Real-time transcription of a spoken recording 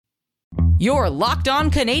You're Locked On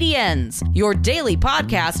Canadiens, your daily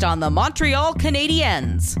podcast on the Montreal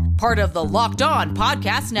Canadiens. Part of the Locked On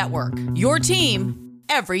Podcast Network, your team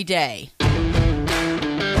every day.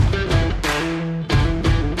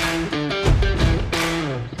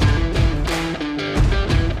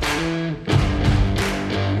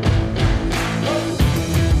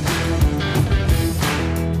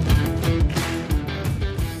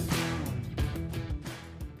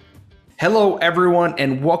 Hello, everyone,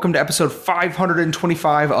 and welcome to episode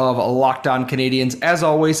 525 of Locked On Canadiens. As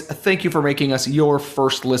always, thank you for making us your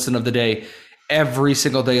first listen of the day every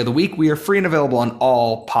single day of the week. We are free and available on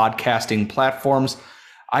all podcasting platforms.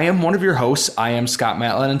 I am one of your hosts. I am Scott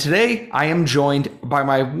Matlin, and today I am joined by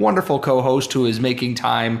my wonderful co-host who is making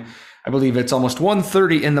time. I believe it's almost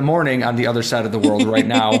 1:30 in the morning on the other side of the world right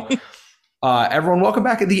now. Everyone, welcome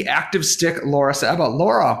back at the Active Stick, Laura Saba.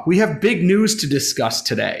 Laura, we have big news to discuss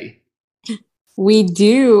today. We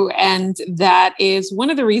do, and that is one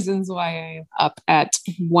of the reasons why I'm up at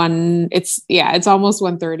it's almost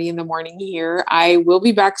 1:30 in the morning here. I will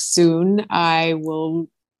be back soon. I will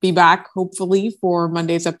be back hopefully for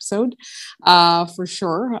Monday's episode, for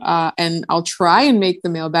sure. And I'll try and make the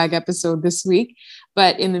mailbag episode this week.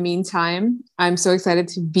 But in the meantime, I'm so excited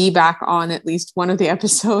to be back on at least one of the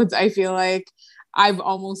episodes. I feel like I've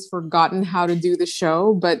almost forgotten how to do the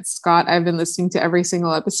show, but Scott, I've been listening to every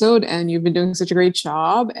single episode and you've been doing such a great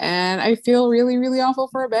job. And I feel really, really awful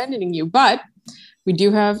for abandoning you, but we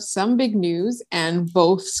do have some big news. And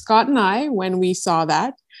both Scott and I, when we saw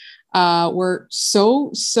that, were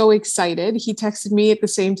so excited. He texted me at the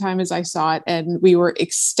same time as I saw it, and we were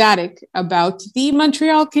ecstatic about the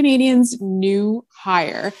Montreal Canadiens' new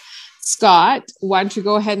hire. Scott, why don't you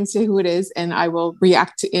go ahead and say who it is, and I will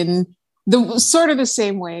react in the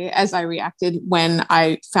same way as I reacted when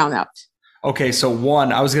I found out. Okay, so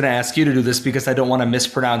one, I was going to ask you to do this because I don't want to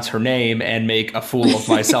mispronounce her name and make a fool of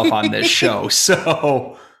myself on this show.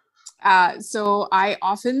 So I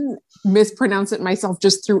often mispronounce it myself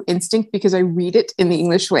just through instinct because I read it in the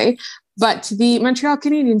English way. But the Montreal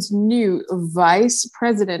Canadiens' new vice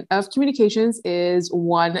president of communications is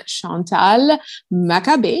one Chantal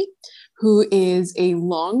Machabée, who is a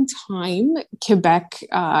long-time Quebec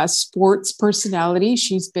sports personality.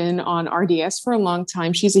 She's been on RDS for a long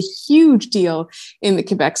time. She's a huge deal in the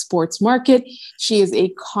Quebec sports market. She is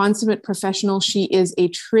a consummate professional. She is a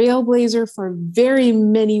trailblazer for very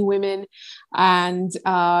many women. And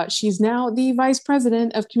she's now the vice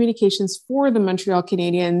president of communications for the Montreal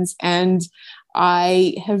Canadiens. And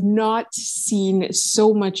I have not seen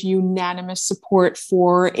so much unanimous support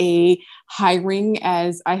for a hiring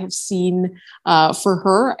as I have seen for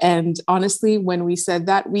her. And honestly, when we said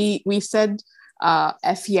that, we said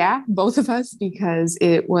F yeah, both of us, because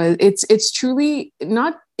it's truly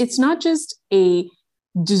not, it's not just a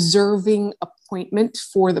deserving appointment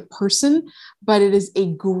for the person, but it is a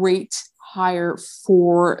great hire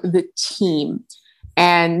for the team.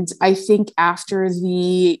 And I think after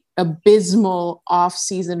the abysmal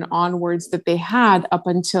offseason onwards that they had up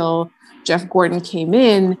until Jeff Gordon came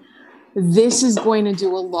in, this is going to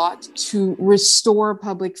do a lot to restore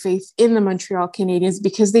public faith in the Montreal Canadiens,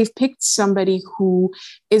 because they've picked somebody who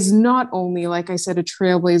is not only, like I said, a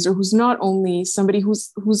trailblazer, who's not only somebody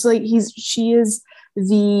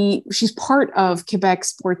she's part of Quebec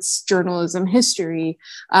sports journalism history,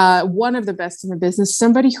 one of the best in the business,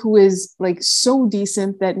 somebody who is like so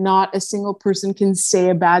decent that not a single person can say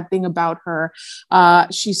a bad thing about her.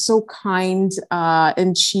 She's so kind,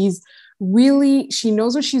 and she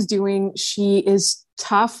knows what she's doing. She is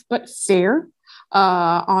tough but fair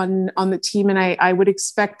on the team, and I would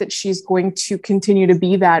expect that she's going to continue to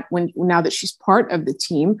be that now that she's part of the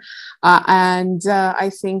team. And I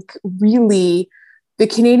think really the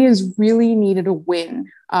Canadiens really needed a win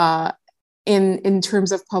in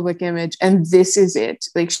terms of public image, and this is it.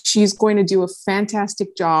 Like, she's going to do a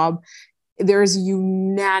fantastic job. There is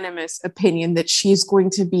unanimous opinion that she's going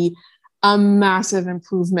to be a massive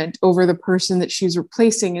improvement over the person that she's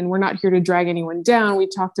replacing. And we're not here to drag anyone down. We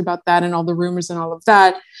talked about that and all the rumors and all of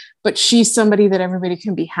that, but she's somebody that everybody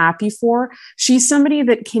can be happy for. She's somebody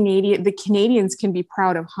that the Canadiens can be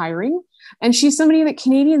proud of hiring. And she's somebody that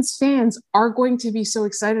Canadiens fans are going to be so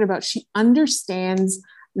excited about. She understands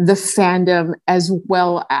the fandom as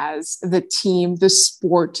well as the team, the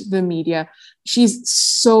sport, the media. She's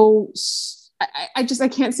I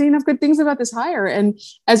can't say enough good things about this hire. And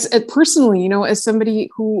as personally, as somebody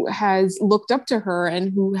who has looked up to her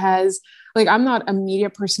and who has, like, I'm not a media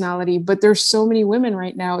personality, but there's so many women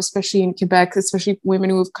right now, especially in Quebec, especially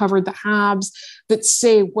women who have covered the Habs, that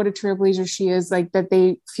say what a trailblazer she is, like that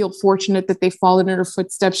they feel fortunate that they followed in her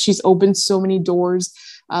footsteps. She's opened so many doors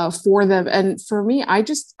for them. And for me,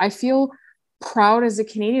 I feel proud as a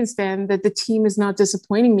Canadiens fan that the team is not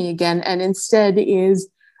disappointing me again, and instead is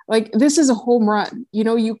like, this is a home run. You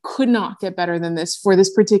know, you could not get better than this for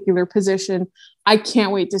this particular position. I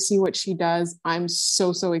can't wait to see what she does. I'm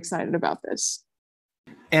so excited about this.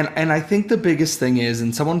 And I think the biggest thing is,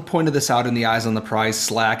 and someone pointed this out in the Eyes on the Prize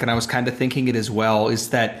Slack, and I was kind of thinking it as well, is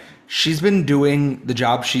that she's been doing the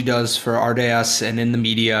job she does for RDS and in the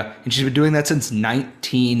media, and she's been doing that since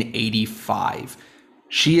 1985.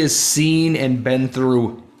 She has seen and been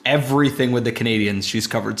through everything with the Canadiens. She's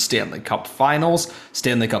covered Stanley Cup finals,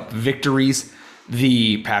 Stanley Cup victories,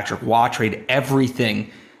 the Patrick Waugh trade, everything.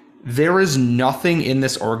 There is nothing in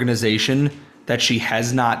this organization that she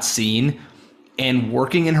has not seen. And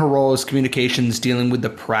working in her role as communications, dealing with the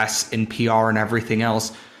press and PR and everything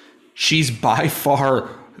else, she's by far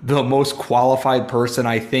the most qualified person,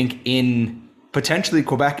 I think, in potentially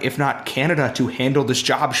Quebec, if not Canada, to handle this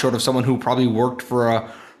job, short of someone who probably worked for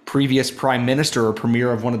a previous prime minister or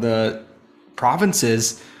premier of one of the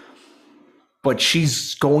provinces. But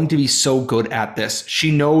she's going to be so good at this. She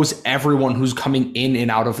knows everyone who's coming in and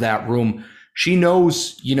out of that room. She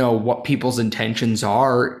knows, you know, what people's intentions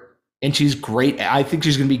are. And she's great. I think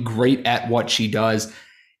she's going to be great at what she does.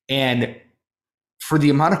 And for the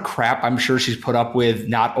amount of crap I'm sure she's put up with,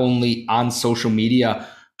 not only on social media,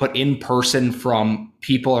 but in person from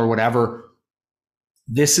people or whatever,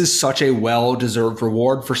 this is such a well-deserved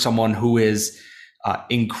reward for someone who is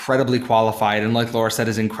incredibly qualified. And like Laura said,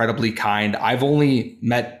 is incredibly kind. I've only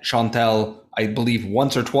met Chantal, I believe,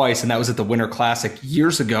 once or twice, and that was at the Winter Classic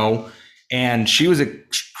years ago. And she was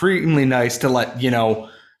extremely nice to let, you know,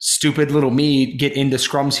 stupid little me get into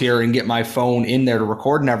scrums here and get my phone in there to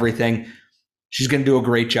record and everything. She's going to do a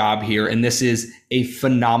great job here. And this is a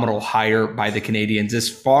phenomenal hire by the Canadiens. As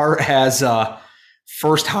far as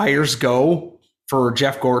first hires go for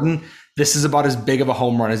Jeff Gorton, this is about as big of a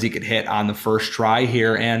home run as he could hit on the first try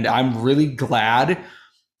here. And I'm really glad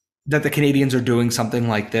that the Canadiens are doing something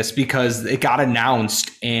like this, because it got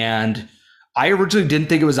announced, and I originally didn't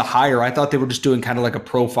think it was a hire. I thought they were just doing kind of like a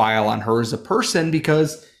profile on her as a person,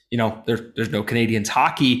 because, you know, there's no Canadiens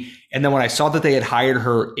hockey. And then when I saw that they had hired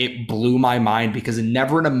her, it blew my mind, because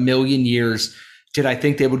never in a million years did I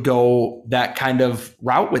think they would go that kind of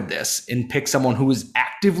route with this and pick someone who is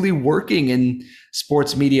actively working in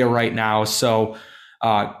sports media right now. So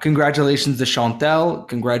congratulations to Chantal.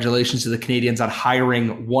 Congratulations to the Canadiens on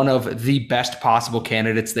hiring one of the best possible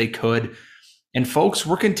candidates they could. And folks,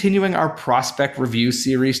 we're continuing our prospect review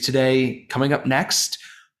series today. Coming up next,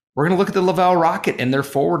 we're going to look at the Laval Rocket and their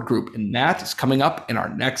forward group, and that is coming up in our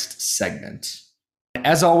next segment.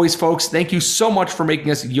 As always, folks, thank you so much for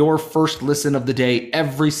making us your first listen of the day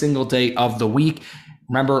every single day of the week.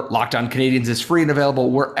 Remember, Locked On Canadiens is free and available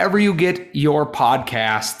wherever you get your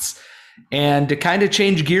podcasts. And to kind of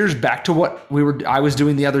change gears back to what I was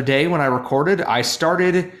doing the other day when I recorded, I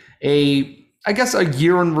started a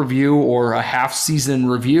year in review or a half season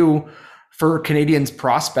review for Canadiens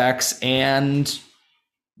prospects. And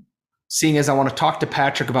seeing as I want to talk to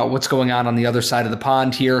Patrick about what's going on the other side of the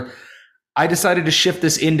pond here, I decided to shift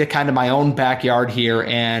this into kind of my own backyard here.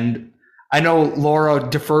 And I know Laura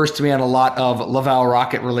defers to me on a lot of Laval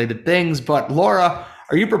Rocket related things, but Laura,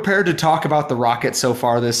 are you prepared to talk about the Rocket so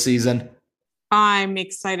far this season? I'm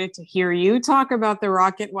excited to hear you talk about the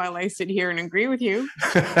Rocket while I sit here and agree with you.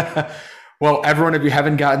 Well, everyone, if you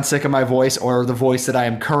haven't gotten sick of my voice or the voice that I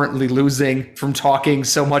am currently losing from talking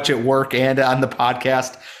so much at work and on the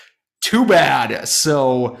podcast, too bad.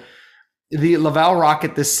 So the Laval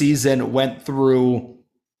Rocket this season went through,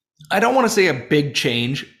 I don't want to say a big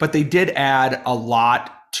change, but they did add a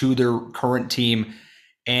lot to their current team,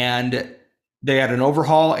 and they had an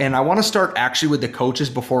overhaul. And I want to start actually with the coaches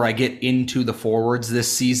before I get into the forwards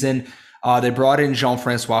this season. They brought in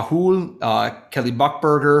Jean-Francois Houle, Kelly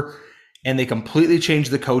Buchberger, and they completely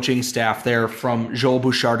changed the coaching staff there from Joel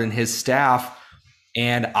Bouchard and his staff.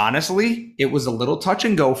 And honestly, it was a little touch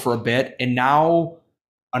and go for a bit. And now,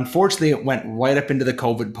 unfortunately, it went right up into the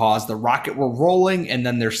COVID pause. The Rocket were rolling, and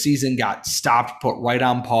then their season got stopped, put right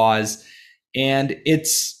on pause. And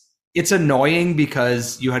it's annoying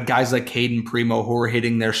because you had guys like Caden Primo who were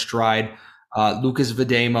hitting their stride, Lucas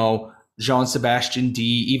Videmo, Jean-Sebastien D,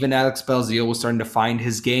 even Alex Belzile was starting to find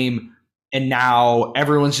his game. And now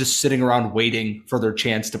everyone's just sitting around waiting for their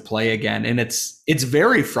chance to play again. And it's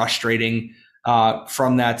very frustrating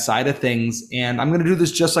from that side of things. And I'm going to do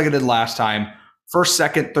this just like I did last time. First,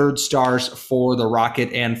 second, third stars for the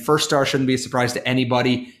Rocket. And first star shouldn't be a surprise to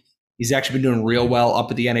anybody. He's actually been doing real well up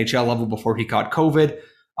at the NHL level before he caught COVID.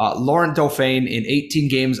 Laurent Dauphin in 18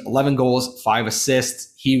 games, 11 goals, 5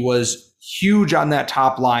 assists. He was huge on that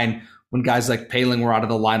top line when guys like Poehling were out of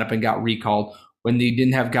the lineup and got recalled, when they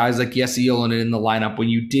didn't have guys like Jesse Ylönen in the lineup, when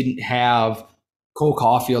you didn't have Cole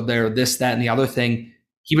Caulfield there, this, that, and the other thing.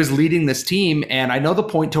 He was leading this team, and I know the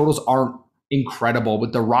point totals aren't incredible,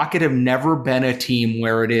 but the Rocket have never been a team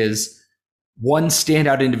where it is one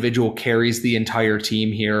standout individual carries the entire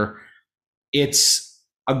team here. It's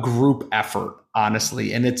a group effort,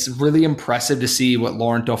 honestly, and it's really impressive to see what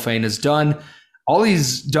Laurent Dauphin has done. All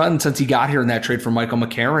he's done since he got here in that trade for Michael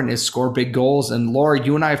McCarron is score big goals. And Laura,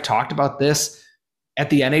 you and I have talked about this at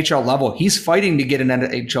the NHL level. He's fighting to get an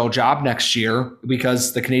NHL job next year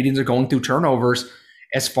because the Canadiens are going through turnovers.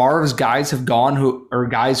 As far as guys have gone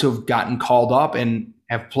guys who have gotten called up and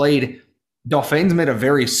have played, Dauphin's made a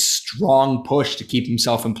very strong push to keep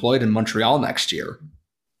himself employed in Montreal next year.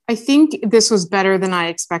 I think this was better than I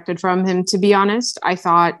expected from him, to be honest. I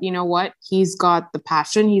thought, you know what? He's got the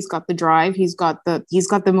passion, he's got the drive, he's got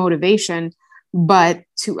the motivation, but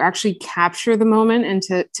to actually capture the moment and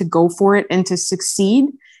to go for it and to succeed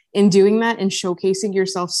in doing that and showcasing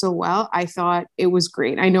yourself so well, I thought it was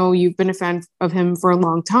great. I know you've been a fan of him for a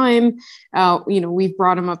long time. We've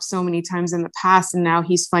brought him up so many times in the past, and now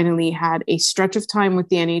he's finally had a stretch of time with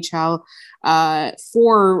the NHL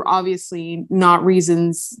for obviously not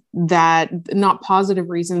positive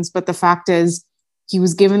reasons, but the fact is he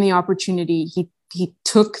was given the opportunity. He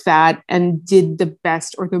took that and did the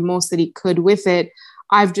best or the most that he could with it.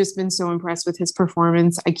 I've just been so impressed with his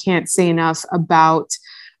performance. I can't say enough about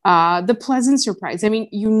the pleasant surprise. I mean,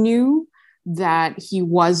 you knew that he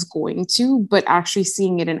was going to, but actually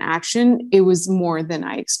seeing it in action, it was more than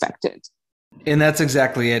I expected. And that's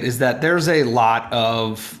exactly it, is that there's a lot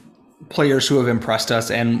of players who have impressed us.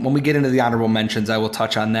 And when we get into the honorable mentions, I will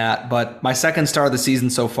touch on that. But my second star of the season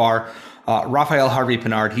so far, Raphael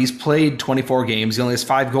Harvey-Pinard. He's played 24 games. He only has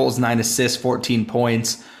 5 goals, 9 assists, 14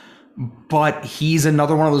 points. But he's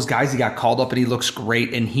another one of those guys. He got called up and he looks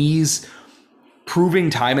great. And he's proving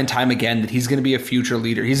time and time again that he's going to be a future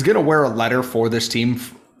leader. He's going to wear a letter for this team,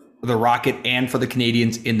 for the Rocket and for the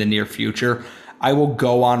Canadiens in the near future. I will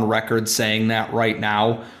go on record saying that right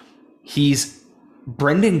now. He's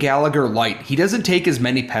Brendan Gallagher light. He doesn't take as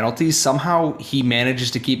many penalties. Somehow he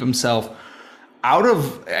manages to keep himself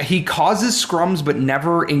he causes scrums but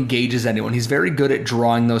never engages anyone. He's very good at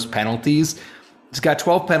drawing those penalties. He's got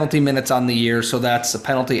 12 penalty minutes on the year, so that's a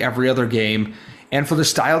penalty every other game. And for the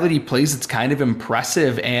style that he plays, it's kind of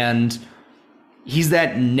impressive. And he's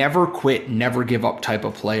that never quit, never give up type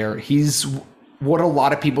of player. He's what a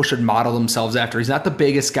lot of people should model themselves after. He's not the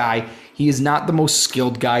biggest guy. He is not the most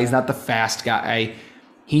skilled guy. He's not the fast guy.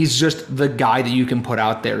 He's just the guy that you can put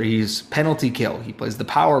out there. He's penalty kill. He plays the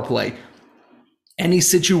power play. Any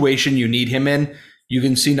situation you need him in, you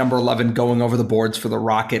can see number 11 going over the boards for the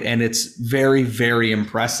Rocket, and it's very, very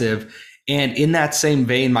impressive. And in that same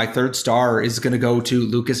vein, my third star is going to go to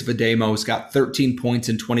Lucas Vedemo, who's got 13 points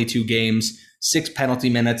in 22 games, 6 penalty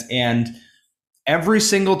minutes, and every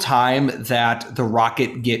single time that the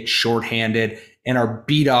Rocket get shorthanded and are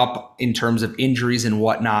beat up in terms of injuries and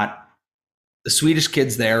whatnot, the Swedish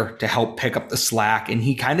kid's there to help pick up the slack, and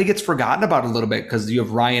he kind of gets forgotten about a little bit because you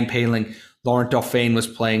have Ryan Poehling. Laurent Dauphin was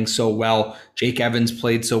playing so well. Jake Evans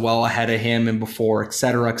played so well ahead of him and before, et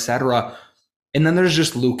cetera, et cetera. And then there's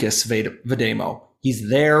just Lucas Vedemo. He's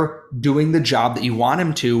there doing the job that you want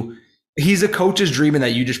him to. He's a coach's dream in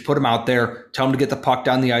that you just put him out there, tell him to get the puck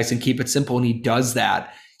down the ice and keep it simple, and he does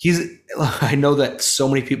that. I know that so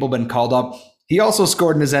many people have been called up. He also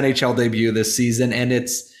scored in his NHL debut this season, and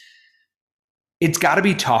it's got to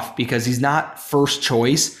be tough because he's not first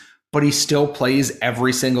choice, but he still plays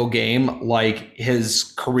every single game like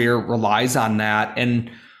his career relies on that. And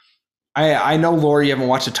I know, Laura, you haven't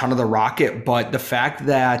watched a ton of the Rocket, but the fact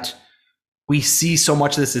that we see so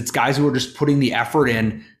much of this, it's guys who are just putting the effort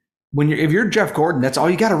in. If you're Jeff Gordon, that's all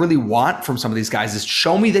you got to really want from some of these guys is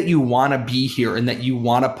show me that you want to be here and that you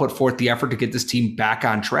want to put forth the effort to get this team back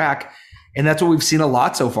on track. And that's what we've seen a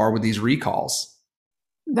lot so far with these recalls.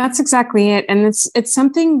 That's exactly it. And it's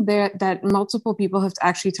something that multiple people have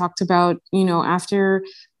actually talked about, after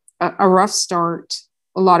a rough start,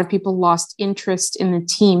 a lot of people lost interest in the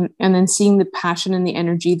team, and then seeing the passion and the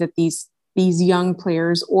energy that these young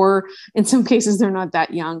players, or in some cases, they're not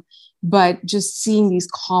that young, but just seeing these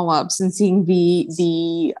call-ups and seeing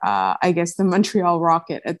the Montreal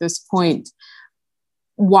Rocket at this point,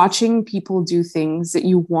 watching people do things that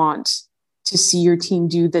you want to see your team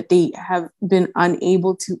do that they have been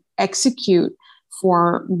unable to execute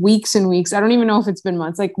for weeks and weeks. I don't even know if it's been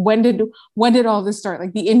months. Like when did all this start?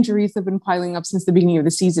 Like the injuries have been piling up since the beginning of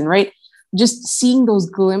the season, right? just seeing those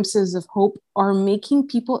glimpses of hope are making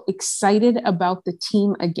people excited about the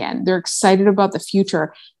team again. They're excited about the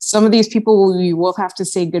future. Some of these people we will have to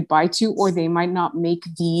say goodbye to, or they might not make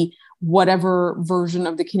the whatever version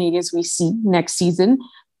of the Canadiens we see next season.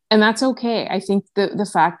 And that's okay. I think the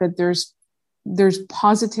fact that there's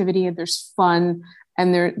positivity and there's fun,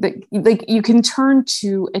 and like you can turn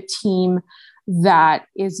to a team that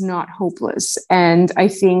is not hopeless. And I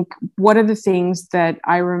think one of the things that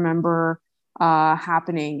I remember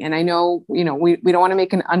happening, and I know, we don't want to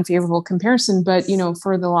make an unfavorable comparison, but,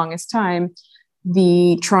 for the longest time,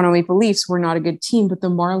 the Toronto Maple Leafs were not a good team, but the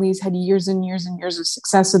Marlies had years and years and years of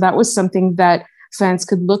success. So that was something that fans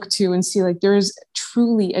could look to and see, like, there's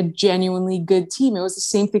truly a genuinely good team. It was the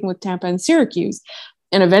same thing with Tampa and Syracuse.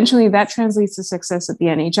 And eventually that translates to success at the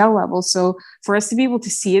NHL level. So for us to be able to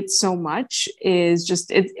see it so much is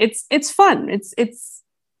just, it's fun. It's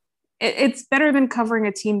better than covering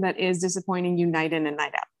a team that is disappointing you night in and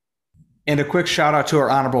night out. And a quick shout out to our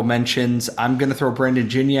honorable mentions. I'm going to throw Brandon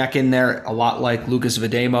Gignac in there, a lot like Lucas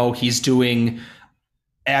Vedemo. He's doing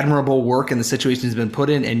admirable work in the situation he's been put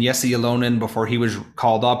in. And Jesse Ylonen, before he was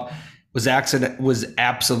called up, was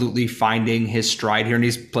absolutely finding his stride here, and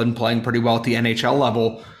he's been playing pretty well at the NHL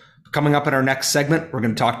level. Coming up in our next segment, we're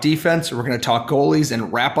going to talk defense, we're going to talk goalies,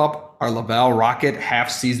 and wrap up our Laval Rocket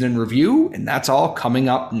half-season in review, and that's all coming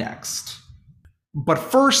up next. But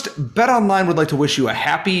first, BetOnline would like to wish you a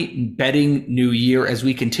happy betting new year as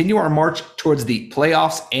we continue our march towards the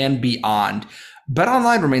playoffs and beyond.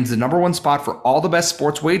 BetOnline remains the number one spot for all the best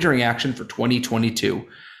sports wagering action for 2022.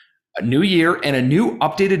 A new year and a new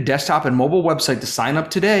updated desktop and mobile website to sign up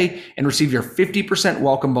today and receive your 50%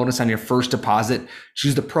 welcome bonus on your first deposit.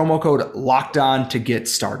 Use the promo code LOCKEDON to get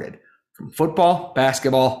started. From football,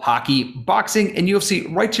 basketball, hockey, boxing, and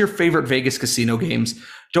UFC, right to your favorite Vegas casino games.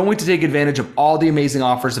 Don't wait to take advantage of all the amazing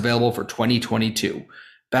offers available for 2022.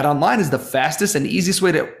 BetOnline is the fastest and easiest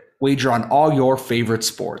way to wager on all your favorite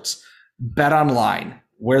sports. BetOnline,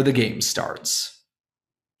 where the game starts.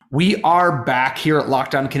 We are back here at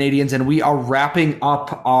Locked On Canadiens, and we are wrapping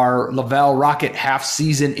up our Laval Rocket half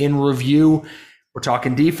season in review. We're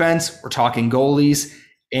talking defense, we're talking goalies,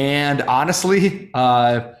 and honestly,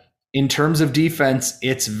 in terms of defense,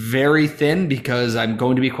 it's very thin because I'm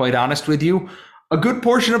going to be quite honest with you. A good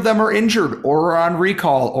portion of them are injured or are on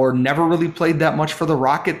recall or never really played that much for the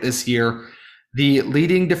Rocket this year. The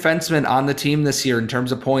leading defenseman on the team this year in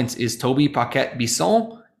terms of points is Toby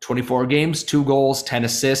Paquette-Bisson. 24 games, 2 goals, 10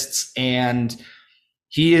 assists, and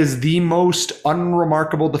he is the most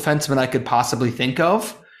unremarkable defenseman I could possibly think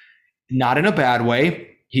of. Not in a bad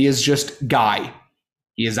way. He is just Guy.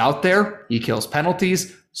 He is out there. He kills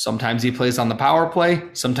penalties. Sometimes he plays on the power play.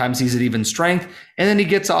 Sometimes he's at even strength. And then he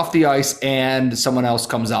gets off the ice and someone else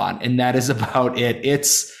comes on. And that is about it.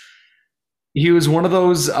 He was one of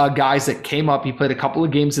those guys that came up. He played a couple of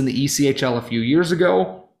games in the ECHL a few years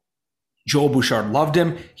ago. Joel Bouchard loved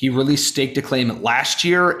him. He really staked a claim last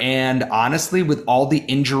year. And honestly, with all the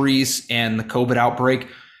injuries and the COVID outbreak,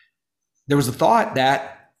 there was a thought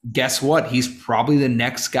that, guess what? He's probably the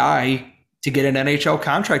next guy to get an NHL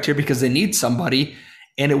contract here because they need somebody.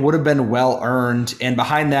 And it would have been well earned. And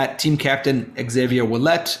behind that, team captain Xavier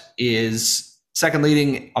Ouellet is second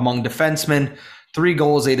leading among defensemen, 3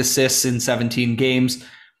 goals, 8 assists in 17 games.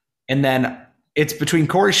 And then it's between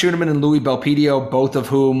Corey Schueneman and Louis Belpedio, both of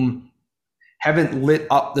whom haven't lit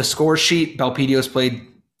up the score sheet. Belpedio's played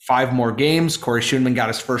 5 more games. Corey Schueneman got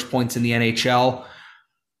his first points in the NHL.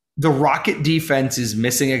 The Rocket defense is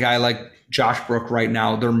missing a guy like Josh Brook right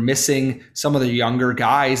now. They're missing some of the younger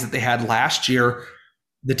guys that they had last year.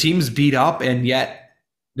 The team's beat up, and yet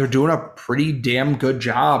they're doing a pretty damn good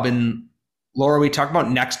job. And Laura, we talk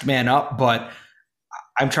about next man up, but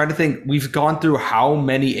I'm trying to think. We've gone through how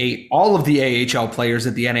many, all of the AHL players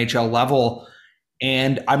at the NHL level,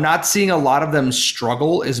 and I'm not seeing a lot of them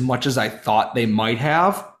struggle as much as I thought they might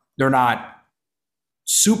have. They're not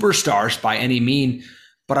superstars by any mean,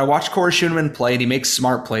 but I watched Corey Schueneman play, and he makes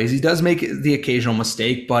smart plays. He does make the occasional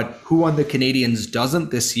mistake, but who on the Canadiens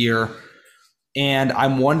doesn't this year? And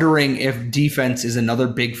I'm wondering if defense is another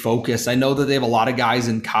big focus. I know that they have a lot of guys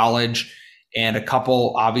in college and a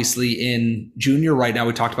couple obviously in junior right now.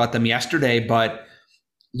 We talked about them yesterday, but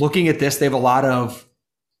looking at this, they have a lot of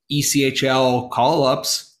ECHL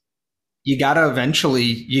call-ups. You got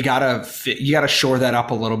to shore that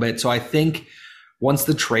up a little bit. So I think once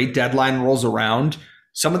the trade deadline rolls around,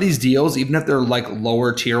 some of these deals, even if they're like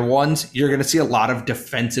lower tier ones, you're going to see a lot of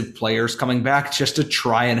defensive players coming back just to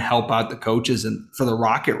try and help out the coaches and for the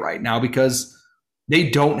Rocket right now because they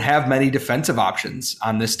don't have many defensive options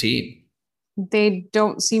on this team. they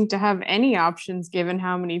don't seem to have any options given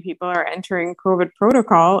how many people are entering COVID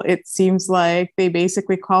protocol. It seems like they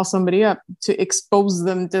basically call somebody up to expose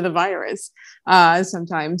them to the virus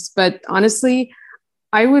sometimes. But honestly,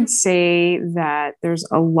 I would say that there's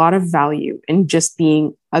a lot of value in just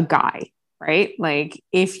being a guy, right? Like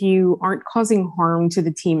if you aren't causing harm to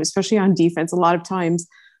the team, especially on defense, a lot of times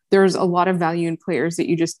there's a lot of value in players that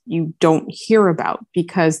you don't hear about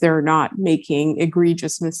because they're not making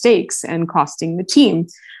egregious mistakes and costing the team.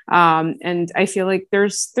 And I feel like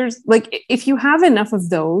there's like, if you have enough of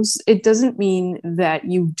those, it doesn't mean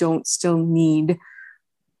that you don't still need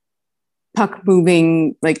puck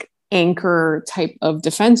moving, like anchor type of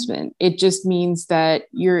defenseman. It just means that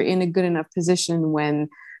you're in a good enough position when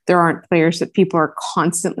there aren't players that people are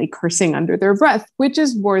constantly cursing under their breath, which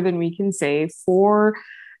is more than we can say for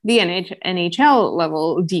the NHL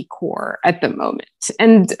level decor at the moment.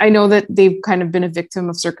 And I know that they've kind of been a victim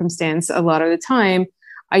of circumstance a lot of the time.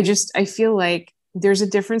 I feel like there's a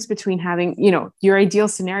difference between having, your ideal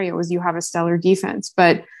scenario is you have a stellar defense,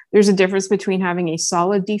 but there's a difference between having a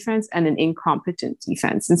solid defense and an incompetent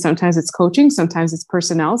defense. And sometimes it's coaching, sometimes it's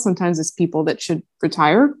personnel, sometimes it's people that should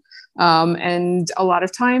retire. And a lot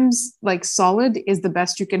of times, like, solid is the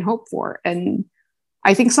best you can hope for. And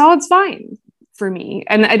I think solid's fine for me.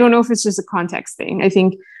 And I don't know if it's just a context thing. I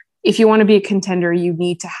think if you want to be a contender, you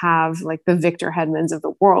need to have like the Victor Hedmans of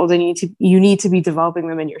the world, and you need to be developing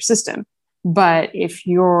them in your system. But if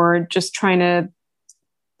you're just trying to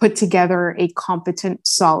put together a competent,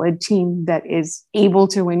 solid team that is able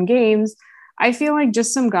to win games, I feel like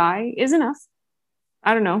just some guy is enough.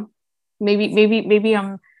 I don't know. Maybe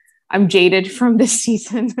I'm jaded from this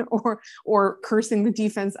season or cursing the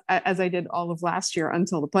defense as I did all of last year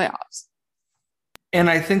until the playoffs. And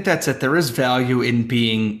I think that's it. There is value in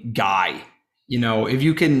being guy. If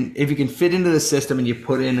you can fit into the system and you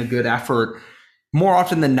put in a good effort, more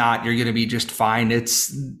often than not, you're going to be just fine.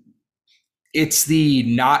 It's the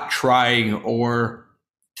not trying or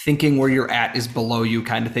thinking where you're at is below you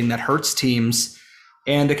kind of thing that hurts teams.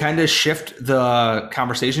 And to kind of shift the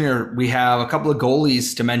conversation here, we have a couple of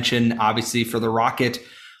goalies to mention, obviously, for the Rocket.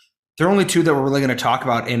 There are only two that we're really going to talk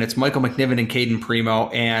about, and it's Michael McNiven and Cayden Primeau.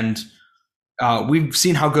 And we've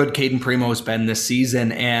seen how good Cayden Primeau has been this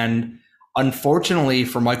season. And unfortunately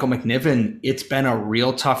for Michael McNiven, it's been a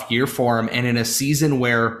real tough year for him. And in a season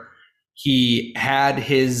where he had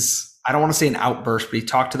his, I don't want to say an outburst, but he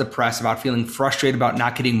talked to the press about feeling frustrated about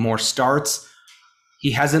not getting more starts.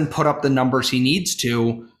 He hasn't put up the numbers he needs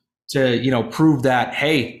to prove that,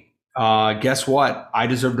 hey, guess what? I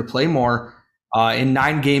deserve to play more. In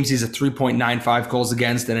 9 games, he's a 3.95 goals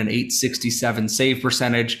against and an .867 save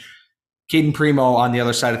percentage. Cayden Primeau, on the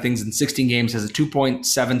other side of things, in 16 games has a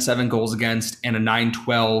 2.77 goals against and a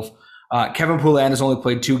 .912. Kevin Poulin has only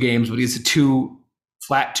played 2 games, but he's a 2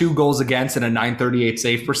 goals against and a .938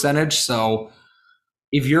 save percentage. So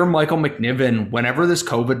if you're Michael McNiven, whenever this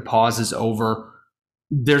COVID pause is over,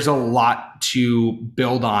 there's a lot to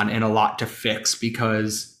build on and a lot to fix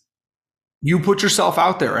because you put yourself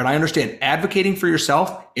out there. And I understand advocating for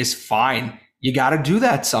yourself is fine. You got to do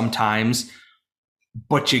that sometimes,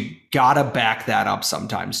 but you got to back that up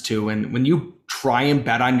sometimes too. And when you try and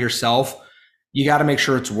bet on yourself, you got to make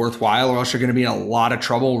sure it's worthwhile or else you're going to be in a lot of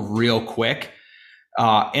trouble real quick.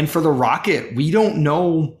 And for the Rocket, we don't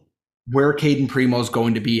know where Cayden Primeau is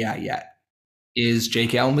going to be at yet. Is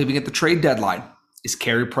Jake Allen leaving at the trade deadline? Is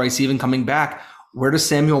Carey Price even coming back? Where does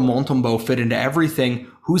Samuel Montembeault fit into everything?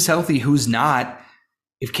 Who's healthy? Who's not?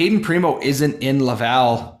 If Cayden Primeau isn't in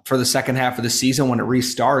Laval for the second half of the season when it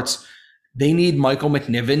restarts, they need Michael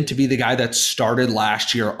McNiven to be the guy that started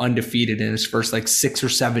last year undefeated in his first 6 or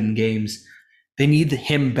 7 games. They need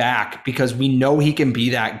him back because we know he can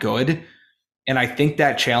be that good. And I think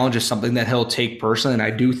that challenge is something that he'll take personally. And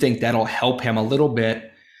I do think that'll help him a little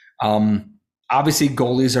bit. Obviously,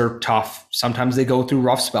 goalies are tough. Sometimes they go through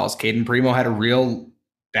rough spells. Cayden Primeau had a real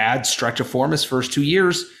bad stretch of form his first 2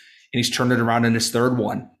 years, and he's turned it around in his third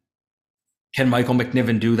one. Can Michael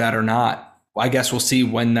McNiven do that or not? Well, I guess we'll see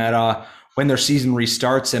when their season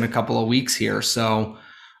restarts in a couple of weeks here. So,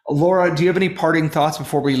 Laura, do you have any parting thoughts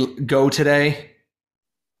before we go today?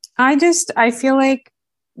 I feel like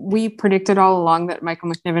we predicted all along that Michael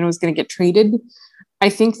McNiven was going to get traded. I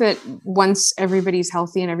think that once everybody's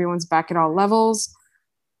healthy and everyone's back at all levels,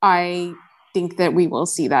 I think that we will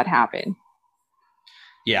see that happen.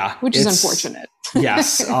 Yeah. Which is unfortunate.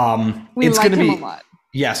 Yes. We it's like going to him be a lot.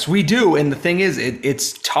 Yes, we do. And the thing is,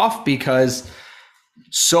 it's tough because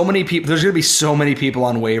so many people, there's going to be so many people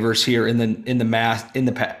on waivers here in the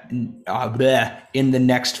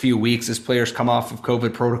next few weeks as players come off of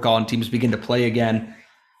COVID protocol and teams begin to play again.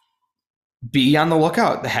 be on the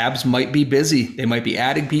lookout. The Habs might be busy. They might be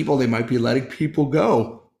adding people. They might be letting people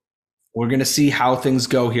go. We're going to see how things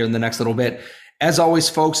go here in the next little bit. As always,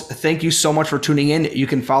 folks, thank you so much for tuning in. You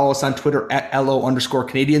can follow us on Twitter at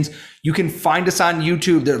 @LO_Canadians. You can find us on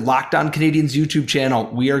YouTube, the Locked On Canadians YouTube channel.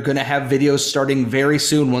 We are going to have videos starting very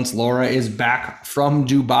soon once Laura is back from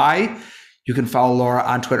Dubai. You can follow Laura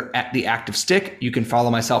on Twitter at The Active Stick. You can follow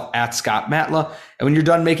myself at Scott Matla. And when you're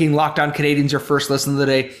done making Locked On Canadians your first listen of the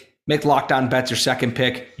day, make Locked On Bets your second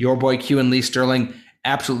pick. Your boy Q and Lee Sterling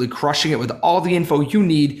absolutely crushing it with all the info you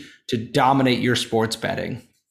need to dominate your sports betting.